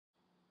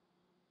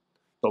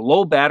The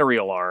low battery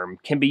alarm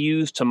can be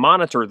used to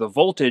monitor the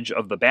voltage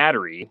of the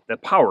battery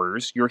that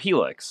powers your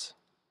HELIX.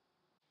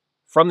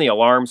 From the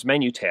Alarms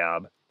menu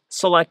tab,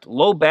 select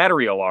Low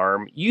Battery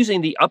Alarm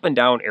using the up and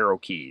down arrow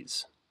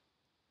keys.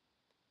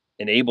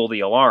 Enable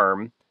the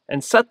alarm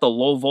and set the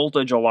low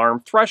voltage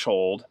alarm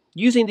threshold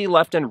using the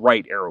left and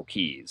right arrow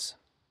keys.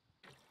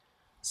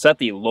 Set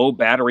the low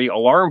battery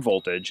alarm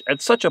voltage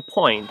at such a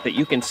point that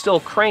you can still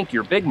crank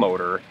your big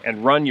motor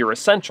and run your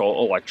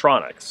essential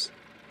electronics.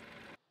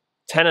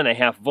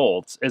 10.5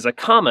 volts is a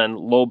common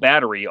low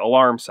battery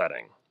alarm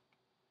setting.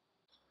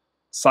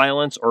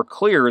 Silence or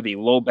clear the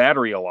low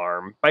battery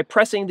alarm by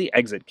pressing the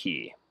exit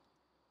key.